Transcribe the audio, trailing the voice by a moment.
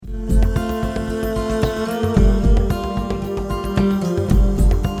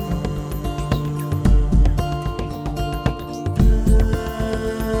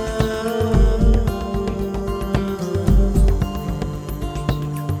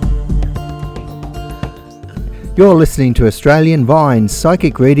You're listening to Australian Vine's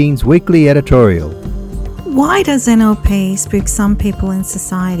Psychic Readings Weekly Editorial. Why does NLP spook some people in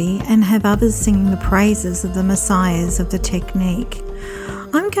society and have others singing the praises of the messiahs of the technique?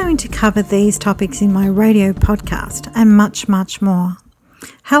 I'm going to cover these topics in my radio podcast and much, much more.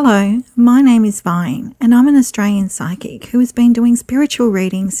 Hello, my name is Vine and I'm an Australian psychic who has been doing spiritual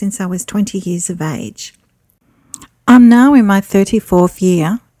readings since I was 20 years of age. I'm now in my 34th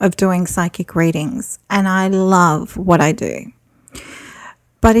year of doing psychic readings and I love what I do.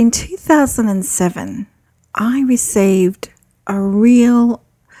 But in 2007, I received a real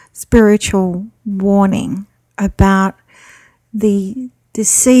spiritual warning about the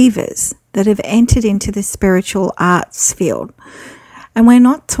deceivers that have entered into the spiritual arts field. And we're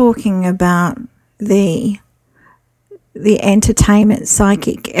not talking about the entertainment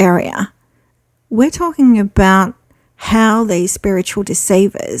psychic area. We're talking about how these spiritual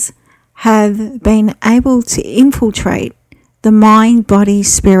deceivers have been able to infiltrate the mind, body,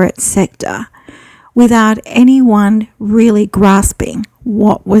 spirit sector without anyone really grasping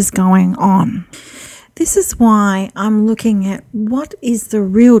what was going on. This is why I'm looking at what is the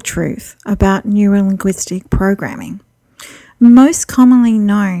real truth about neurolinguistic programming, most commonly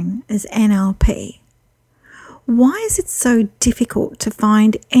known as NLP. Why is it so difficult to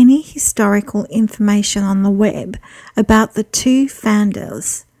find any historical information on the web about the two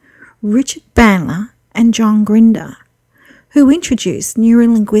founders, Richard Bandler and John Grinder, who introduced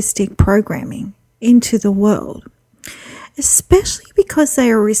neurolinguistic programming into the world, especially because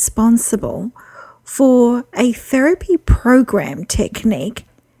they are responsible for a therapy program technique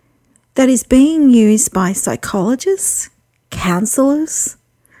that is being used by psychologists, counselors,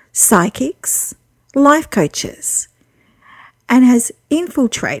 psychics, life coaches, and has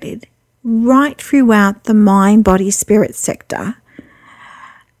infiltrated right throughout the mind, body, spirit sector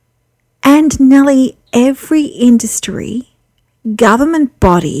and nearly every industry, government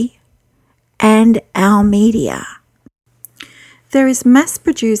body, and our media. There is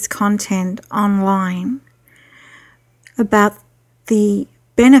mass-produced content online about the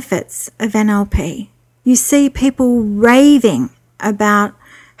benefits of NLP. You see people raving about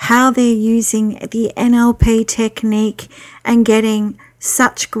how they're using the NLP technique and getting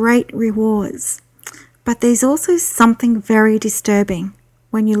such great rewards. But there's also something very disturbing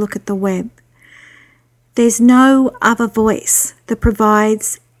when you look at the web. There's no other voice that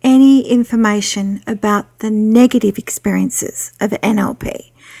provides any information about the negative experiences of NLP.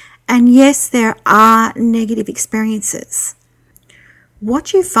 And yes, there are negative experiences.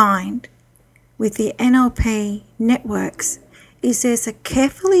 What you find with the NLP networks is there's a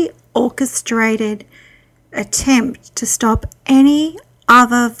carefully orchestrated attempt to stop any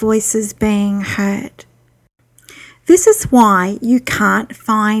other voices being heard. This is why you can't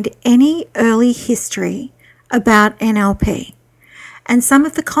find any early history about NLP and some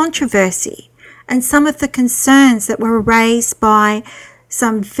of the controversy and some of the concerns that were raised by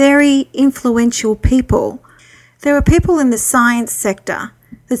some very influential people. There were people in the science sector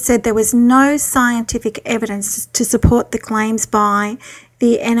that said there was no scientific evidence to support the claims by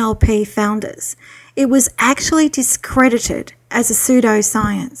the NLP founders. It was actually discredited as a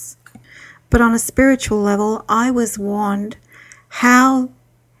pseudoscience. But on a spiritual level, I was warned how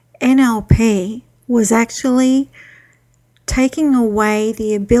NLP was actually taking away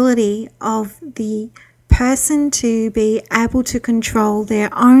the ability of the person to be able to control their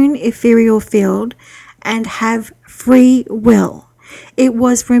own ethereal field and have free will. It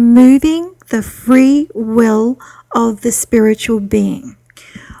was removing the free will of the spiritual being.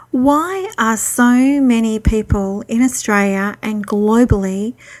 Why are so many people in Australia and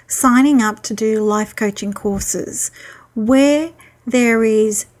globally signing up to do life coaching courses where there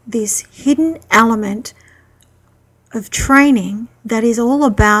is this hidden element of training that is all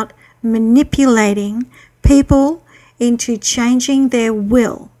about manipulating people into changing their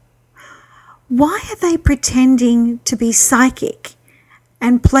will? Why are they pretending to be psychic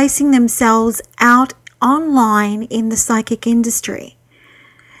and placing themselves out online in the psychic industry?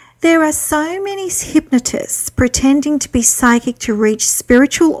 There are so many hypnotists pretending to be psychic to reach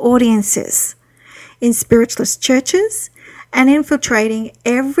spiritual audiences in spiritualist churches and infiltrating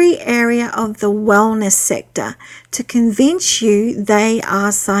every area of the wellness sector to convince you they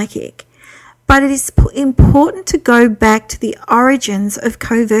are psychic. But it is important to go back to the origins of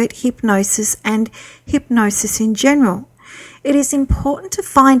covert hypnosis and hypnosis in general. It is important to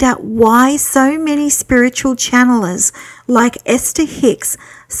find out why so many spiritual channelers like Esther Hicks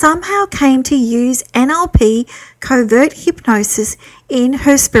somehow came to use NLP covert hypnosis in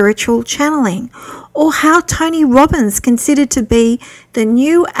her spiritual channeling, or how Tony Robbins, considered to be the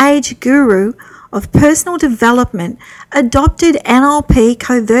new age guru of Personal Development adopted NLP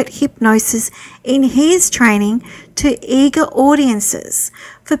covert hypnosis in his training to eager audiences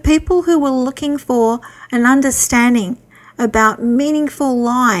for people who were looking for an understanding about meaningful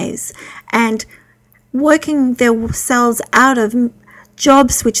lives and working themselves out of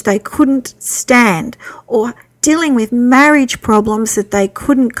jobs which they couldn't stand, or dealing with marriage problems that they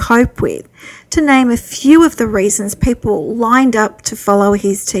couldn't cope with, to name a few of the reasons people lined up to follow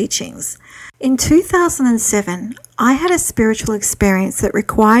his teachings. In 2007, I had a spiritual experience that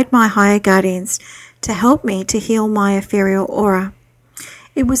required my higher guardians to help me to heal my ethereal aura.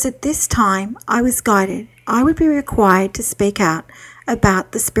 It was at this time I was guided I would be required to speak out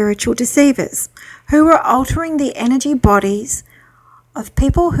about the spiritual deceivers who were altering the energy bodies of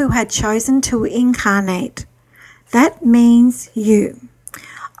people who had chosen to incarnate. That means you.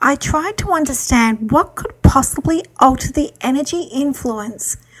 I tried to understand what could possibly alter the energy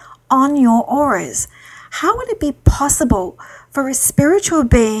influence on your auras. How would it be possible for a spiritual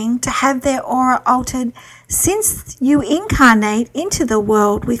being to have their aura altered since you incarnate into the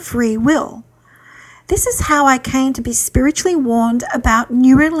world with free will? This is how I came to be spiritually warned about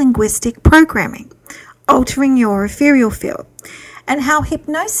neurolinguistic programming, altering your ethereal field, and how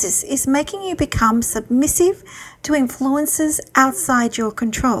hypnosis is making you become submissive to influences outside your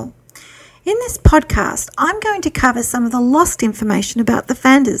control. In this podcast, I'm going to cover some of the lost information about the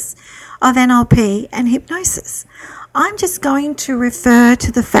founders of NLP and hypnosis. I'm just going to refer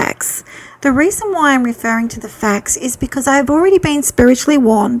to the facts. The reason why I'm referring to the facts is because I've already been spiritually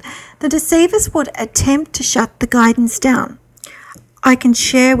warned the deceivers would attempt to shut the guidance down. I can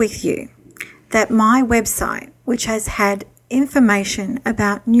share with you that my website, which has had information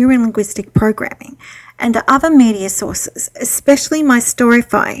about neurolinguistic programming and other media sources, especially my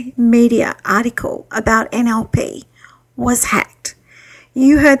Storyfy media article about NLP, was hacked.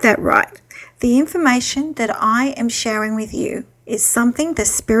 You heard that right. The information that I am sharing with you is something the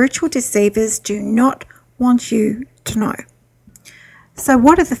spiritual deceivers do not want you to know. So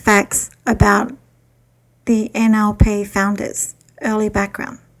what are the facts about the NLP founders' early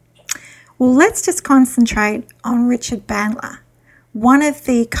background? Well, let's just concentrate on Richard Bandler, one of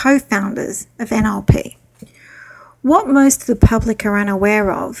the co-founders of NLP. What most of the public are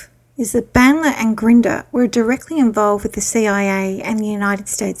unaware of is that Bandler and Grinder were directly involved with the CIA and the United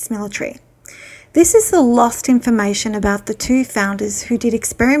States military. This is the lost information about the two founders who did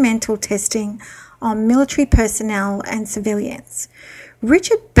experimental testing on military personnel and civilians.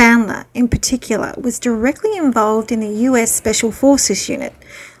 Richard Bandler, in particular, was directly involved in the US Special Forces Unit.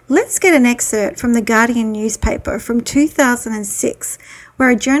 Let's get an excerpt from the Guardian newspaper from 2006, where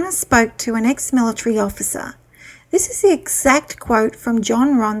a journalist spoke to an ex-military officer. This is the exact quote from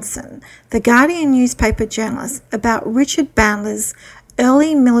John Ronson, the Guardian newspaper journalist, about Richard Bandler's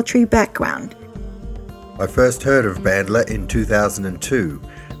early military background. I first heard of Bandler in 2002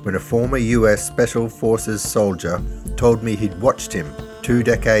 when a former US Special Forces soldier told me he'd watched him 2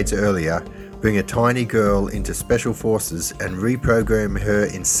 decades earlier bring a tiny girl into Special Forces and reprogram her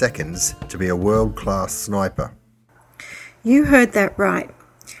in seconds to be a world-class sniper. You heard that right.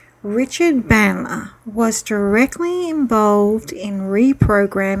 Richard Bandler was directly involved in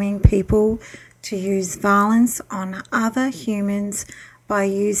reprogramming people to use violence on other humans by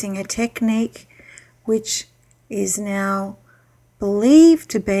using a technique which is now believed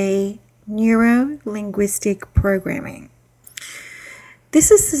to be neuro-linguistic programming. This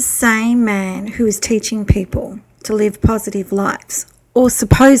is the same man who is teaching people to live positive lives, or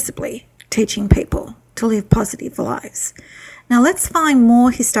supposedly teaching people to live positive lives. Now let's find more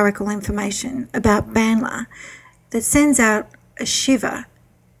historical information about Bandler that sends out a shiver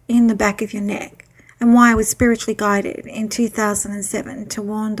in the back of your neck, and why I was spiritually guided in 2007 to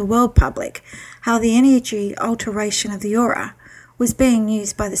warn the world public how the energy alteration of the aura was being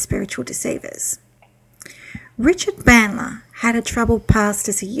used by the spiritual deceivers. Richard Bandler had a troubled past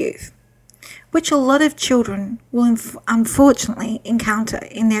as a youth, which a lot of children will unfortunately encounter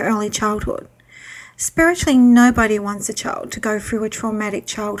in their early childhood. Spiritually, nobody wants a child to go through a traumatic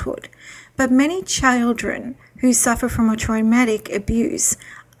childhood, but many children who suffer from a traumatic abuse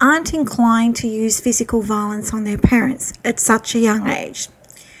aren't inclined to use physical violence on their parents at such a young age.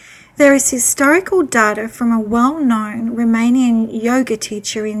 There is historical data from a well-known Romanian yoga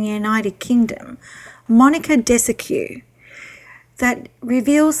teacher in the United Kingdom, Monica Desescu, that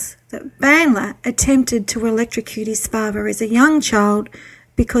reveals that Bandler attempted to electrocute his father as a young child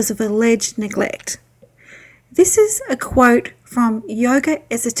because of alleged neglect. This is a quote from Yoga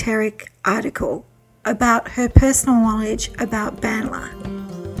Esoteric article about her personal knowledge about Bandler.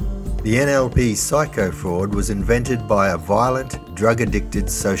 The NLP psycho fraud was invented by a violent, drug-addicted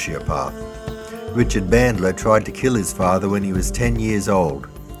sociopath. Richard Bandler tried to kill his father when he was 10 years old.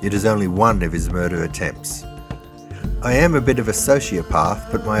 It is only one of his murder attempts. I am a bit of a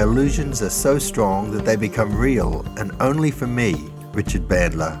sociopath, but my illusions are so strong that they become real, and only for me, Richard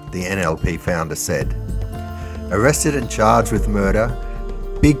Bandler, the NLP founder, said. Arrested and charged with murder,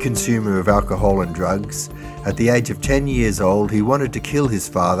 big consumer of alcohol and drugs, at the age of 10 years old he wanted to kill his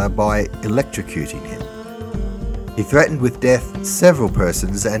father by electrocuting him. He threatened with death several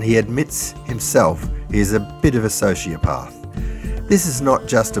persons, and he admits himself he is a bit of a sociopath. This is not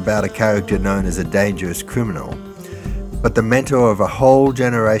just about a character known as a dangerous criminal, but the mentor of a whole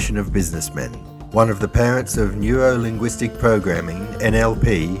generation of businessmen. One of the parents of neuro-linguistic programming,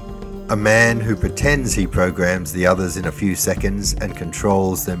 NLP, a man who pretends he programs the others in a few seconds and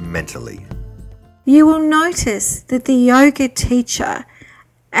controls them mentally. You will notice that the yoga teacher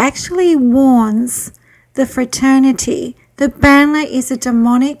actually warns the fraternity that Bandler is a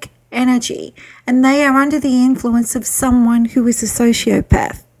demonic energy and they are under the influence of someone who is a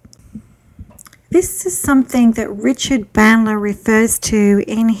sociopath. This is something that Richard Bandler refers to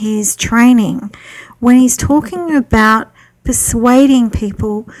in his training when he's talking about persuading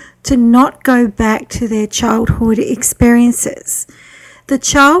people to not go back to their childhood experiences. The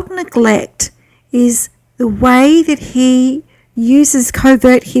child neglect is the way that he uses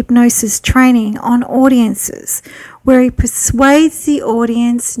covert hypnosis training on audiences, where he persuades the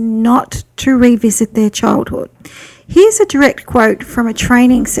audience not to revisit their childhood. Here's a direct quote from a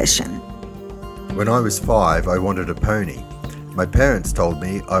training session. When I was 5, I wanted a pony. My parents told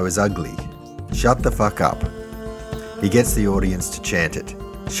me I was ugly. Shut the fuck up. He gets the audience to chant it.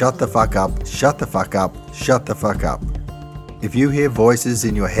 Shut the fuck up, shut the fuck up, shut the fuck up. If you hear voices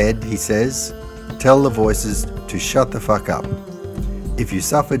in your head, he says, tell the voices to shut the fuck up. If you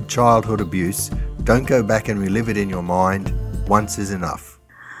suffered childhood abuse, don't go back and relive it in your mind. Once is enough.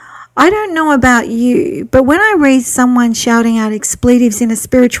 I don't know about you, but when I read someone shouting out expletives in a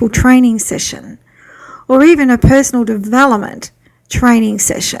spiritual training session, or even a personal development training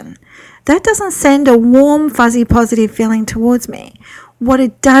session, that doesn't send a warm, fuzzy, positive feeling towards me. What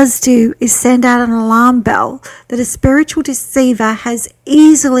it does do is send out an alarm bell that a spiritual deceiver has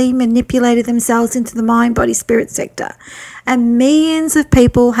easily manipulated themselves into the mind, body, spirit sector. And millions of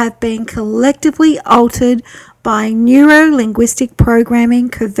people have been collectively altered by neuro-linguistic programming,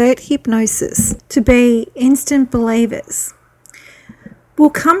 covert hypnosis, to be instant believers. We'll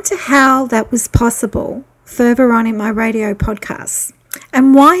come to how that was possible further on in my radio podcasts,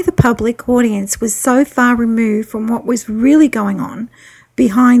 and why the public audience was so far removed from what was really going on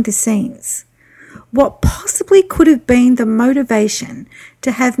behind the scenes. What possibly could have been the motivation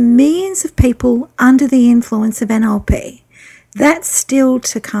to have millions of people under the influence of NLP. That's still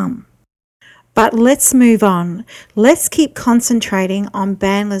to come. But let's move on. Let's keep concentrating on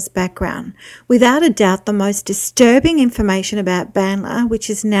Bandler's background. Without a doubt, the most disturbing information about Bandler, which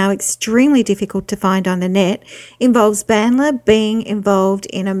is now extremely difficult to find on the net, involves Bandler being involved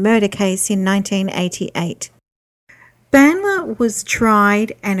in a murder case in 1988. Bandler was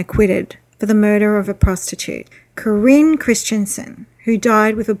tried and acquitted for the murder of a prostitute, Corinne Christensen, who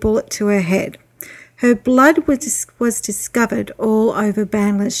died with a bullet to her head. Her blood was discovered all over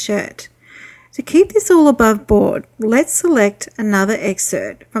Bandler's shirt. To keep this all above board, let's select another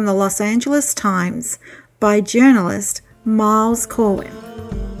excerpt from the Los Angeles Times by journalist Miles Corwin.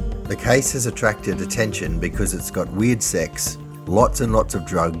 The case has attracted attention because it's got weird sex, lots and lots of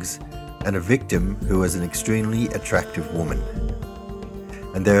drugs, and a victim who was an extremely attractive woman.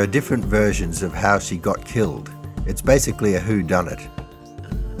 And there are different versions of how she got killed. It's basically a whodunit.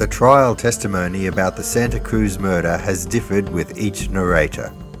 The trial testimony about the Santa Cruz murder has differed with each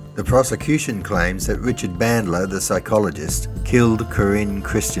narrator. The prosecution claims that Richard Bandler, the psychologist, killed Corinne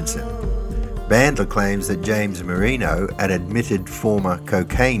Christensen. Bandler claims that James Marino, an admitted former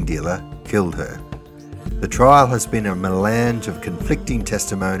cocaine dealer, killed her. The trial has been a melange of conflicting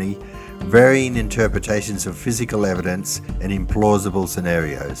testimony, varying interpretations of physical evidence, and implausible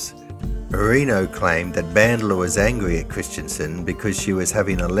scenarios. Marino claimed that Bandler was angry at Christensen because she was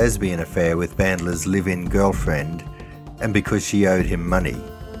having a lesbian affair with Bandler's live-in girlfriend and because she owed him money.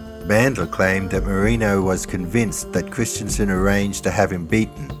 Bandler claimed that Marino was convinced that Christensen arranged to have him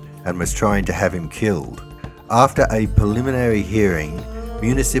beaten and was trying to have him killed. After a preliminary hearing,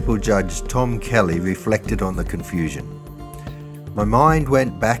 Municipal Judge Tom Kelly reflected on the confusion. My mind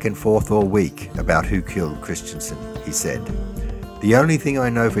went back and forth all week about who killed Christensen, he said. The only thing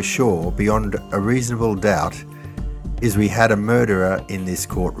I know for sure, beyond a reasonable doubt, is we had a murderer in this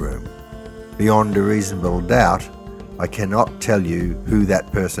courtroom. Beyond a reasonable doubt, I cannot tell you who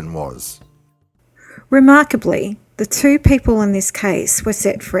that person was. Remarkably, the two people in this case were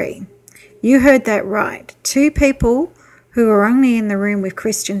set free. You heard that right. 2 people who were only in the room with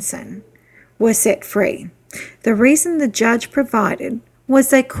Christensen were set free. The reason the judge provided was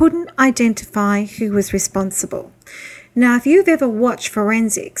they couldn't identify who was responsible. Now, if you've ever watched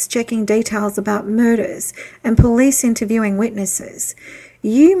forensics checking details about murders and police interviewing witnesses,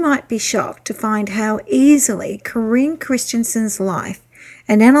 you might be shocked to find how easily Corinne Christensen's life,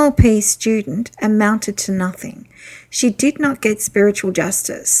 an NLP student, amounted to nothing. She did not get spiritual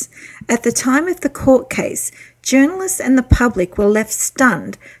justice. At the time of the court case, journalists and the public were left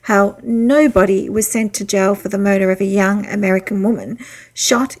stunned how nobody was sent to jail for the murder of a young American woman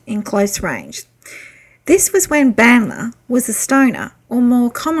shot in close range. This was when Bandler was a stoner, or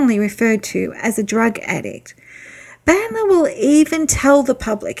more commonly referred to as a drug addict. Bandler will even tell the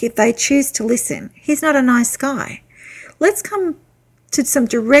public, if they choose to listen, he's not a nice guy. Let's come to some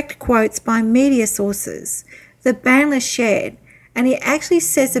direct quotes by media sources that Bandler shared, and he actually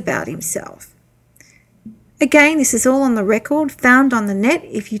says about himself. Again, this is all on the record, found on the net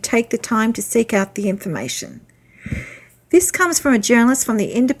if you take the time to seek out the information. This comes from a journalist from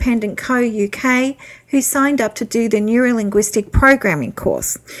the Independent Co UK who signed up to do the Neurolinguistic Programming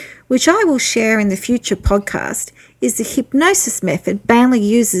course, which I will share in the future podcast, is the hypnosis method Bandler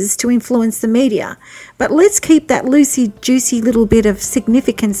uses to influence the media. But let's keep that loosey juicy little bit of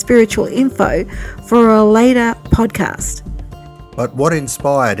significant spiritual info for a later podcast. But what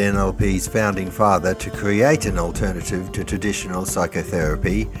inspired NLP's founding father to create an alternative to traditional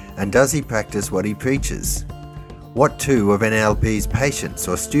psychotherapy, and does he practice what he preaches? What too of NLP's patients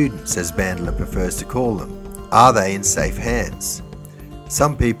or students, as Bandler prefers to call them? Are they in safe hands?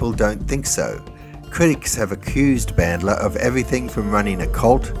 Some people don't think so. Critics have accused Bandler of everything from running a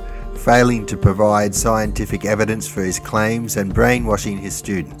cult, failing to provide scientific evidence for his claims, and brainwashing his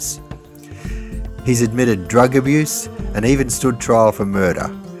students. He's admitted drug abuse and even stood trial for murder.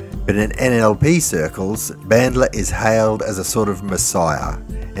 But in NLP circles, Bandler is hailed as a sort of messiah.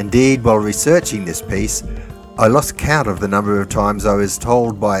 Indeed, while researching this piece, I lost count of the number of times I was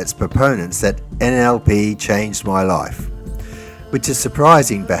told by its proponents that NLP changed my life, which is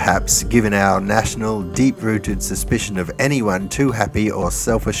surprising perhaps given our national deep-rooted suspicion of anyone too happy or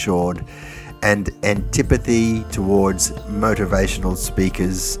self-assured, and antipathy towards motivational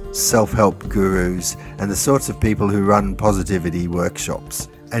speakers, self-help gurus, and the sorts of people who run positivity workshops,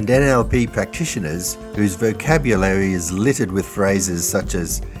 and NLP practitioners whose vocabulary is littered with phrases such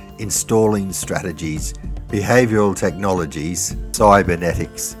as installing strategies, behavioral technologies,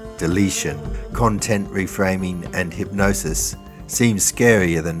 cybernetics, deletion, content reframing, and hypnosis seems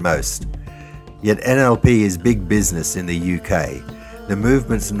scarier than most. Yet NLP is big business in the UK. The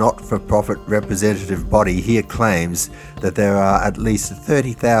movement's not-for-profit representative body here claims that there are at least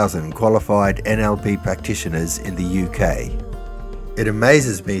 30,000 qualified NLP practitioners in the UK. It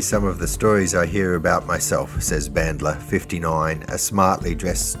amazes me some of the stories I hear about myself, says Bandler, 59, a smartly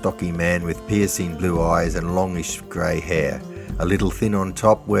dressed stocky man with piercing blue eyes and longish grey hair, a little thin on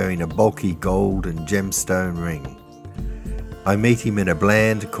top, wearing a bulky gold and gemstone ring. I meet him in a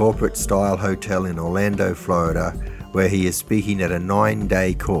bland corporate-style hotel in Orlando, Florida, where he is speaking at a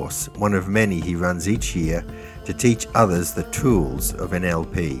 9-day course, one of many he runs each year, to teach others the tools of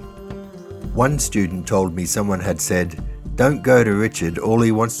NLP. One student told me someone had said, "Don't go to Richard, all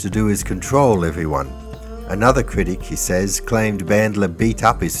he wants to do is control everyone." Another critic, he says, claimed Bandler beat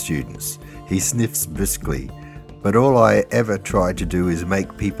up his students. He sniffs briskly, "But all I ever tried to do is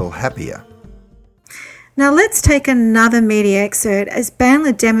make people happier." Now let's take another media excerpt as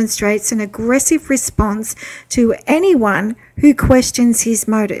Bandler demonstrates an aggressive response to anyone who questions his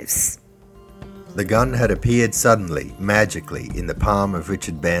motives. The gun had appeared suddenly, magically, in the palm of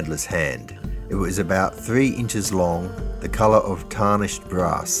Richard Bandler's hand. It was about 3 inches long, the colour of tarnished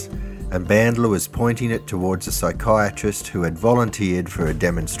brass, and Bandler was pointing it towards a psychiatrist who had volunteered for a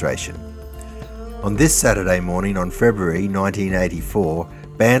demonstration. On this Saturday morning on February 1984,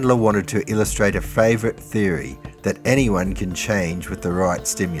 Bandler wanted to illustrate a favourite theory that anyone can change with the right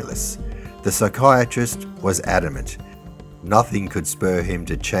stimulus. The psychiatrist was adamant. Nothing could spur him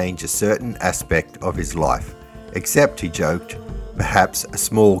to change a certain aspect of his life, except, he joked, perhaps a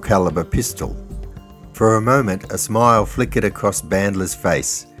small caliber pistol. For a moment, a smile flickered across Bandler's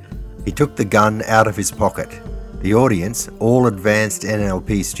face. He took the gun out of his pocket. The audience, all advanced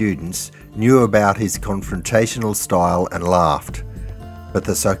NLP students, knew about his confrontational style and laughed. But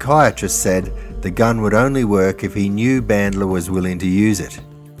the psychiatrist said the gun would only work if he knew Bandler was willing to use it.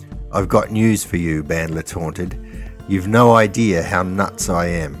 "I've got news for you," Bandler taunted. "You've no idea how nuts I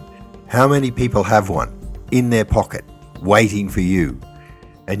am. How many people have one, in their pocket, waiting for you?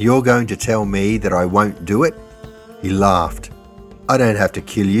 And you're going to tell me that I won't do it?" He laughed. I don't have to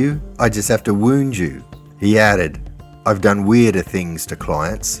kill you, I just have to wound you. He added, I've done weirder things to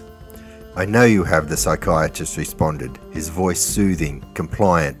clients. I know you have, the psychiatrist responded, his voice soothing,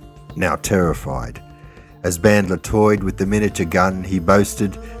 compliant, now terrified. As Bandler toyed with the miniature gun, he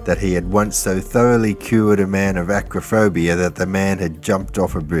boasted that he had once so thoroughly cured a man of acrophobia that the man had jumped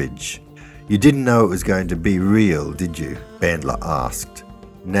off a bridge. You didn't know it was going to be real, did you? Bandler asked.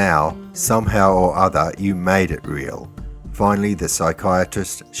 Now, somehow or other, you made it real. Finally, the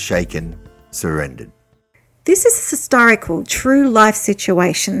psychiatrist, shaken, surrendered. This is a historical, true-life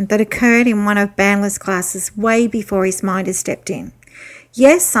situation that occurred in one of Bandler's classes way before his minders stepped in.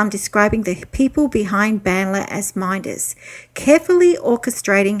 Yes, I'm describing the people behind Bandler as minders, carefully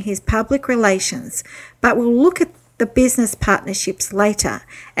orchestrating his public relations, but we'll look at the business partnerships later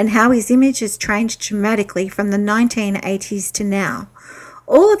and how his image has changed dramatically from the 1980s to now.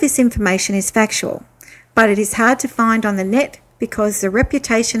 All of this information is factual, but it is hard to find on the net because the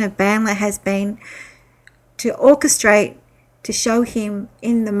reputation of Bandler has been to orchestrate to show him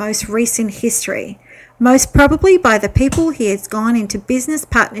in the most recent history, most probably by the people he has gone into business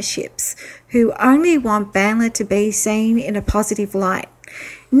partnerships who only want Bandler to be seen in a positive light.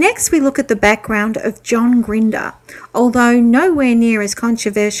 Next, we look at the background of John Grinder. Although nowhere near as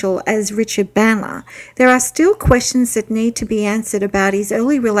controversial as Richard Bandler, there are still questions that need to be answered about his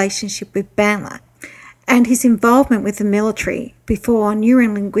early relationship with Bandler and his involvement with the military before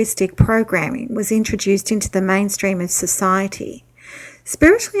neurolinguistic programming was introduced into the mainstream of society.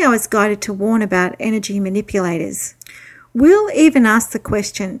 Spiritually, I was guided to warn about energy manipulators. We'll even ask the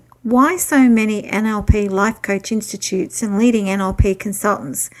question, why so many NLP life coach institutes and leading NLP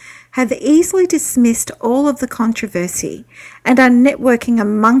consultants have easily dismissed all of the controversy and are networking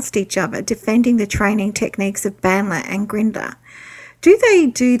amongst each other defending the training techniques of Bandler and Grinder. Do they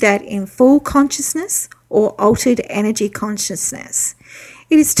do that in full consciousness or altered energy consciousness?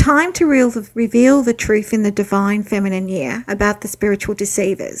 It is time to reveal the truth in the divine feminine year about the spiritual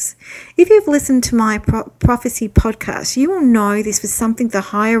deceivers. If you've listened to my prophecy podcast, you will know this was something the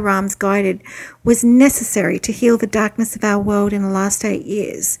higher realms guided was necessary to heal the darkness of our world in the last 8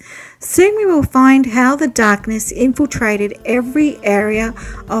 years. Soon we will find how the darkness infiltrated every area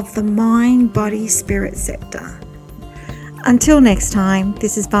of the mind, body, spirit sector. Until next time,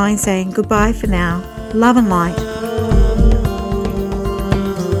 this is Vine saying goodbye for now. Love and light.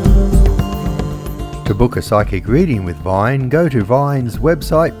 To book a psychic reading with Vine, go to Vine's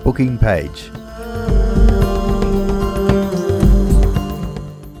website booking page.